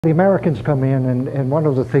The Americans come in, and one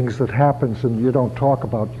of the things that happens, and you don't talk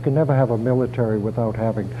about, you can never have a military without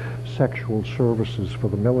having sexual services for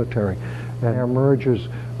the military. And there emerges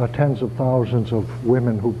tens of thousands of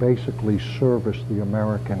women who basically service the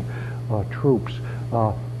American troops.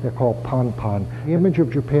 They're called pon-pon. The image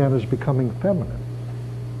of Japan is becoming feminine.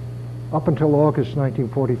 Up until August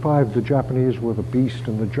 1945, the Japanese were the beast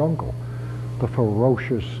in the jungle, the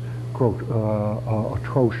ferocious,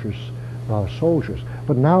 atrocious soldiers.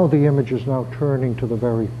 But now the image is now turning to the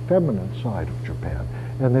very feminine side of Japan,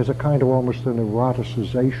 and there's a kind of almost an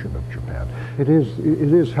eroticization of Japan. It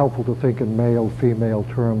is helpful to think in male-female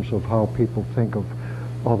terms of how people think of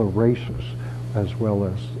other races as well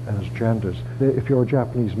as genders. If you're a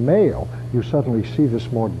Japanese male, you suddenly see this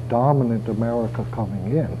more dominant America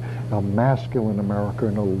coming in, a masculine America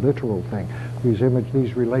and a literal thing.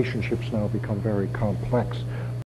 These relationships now become very complex.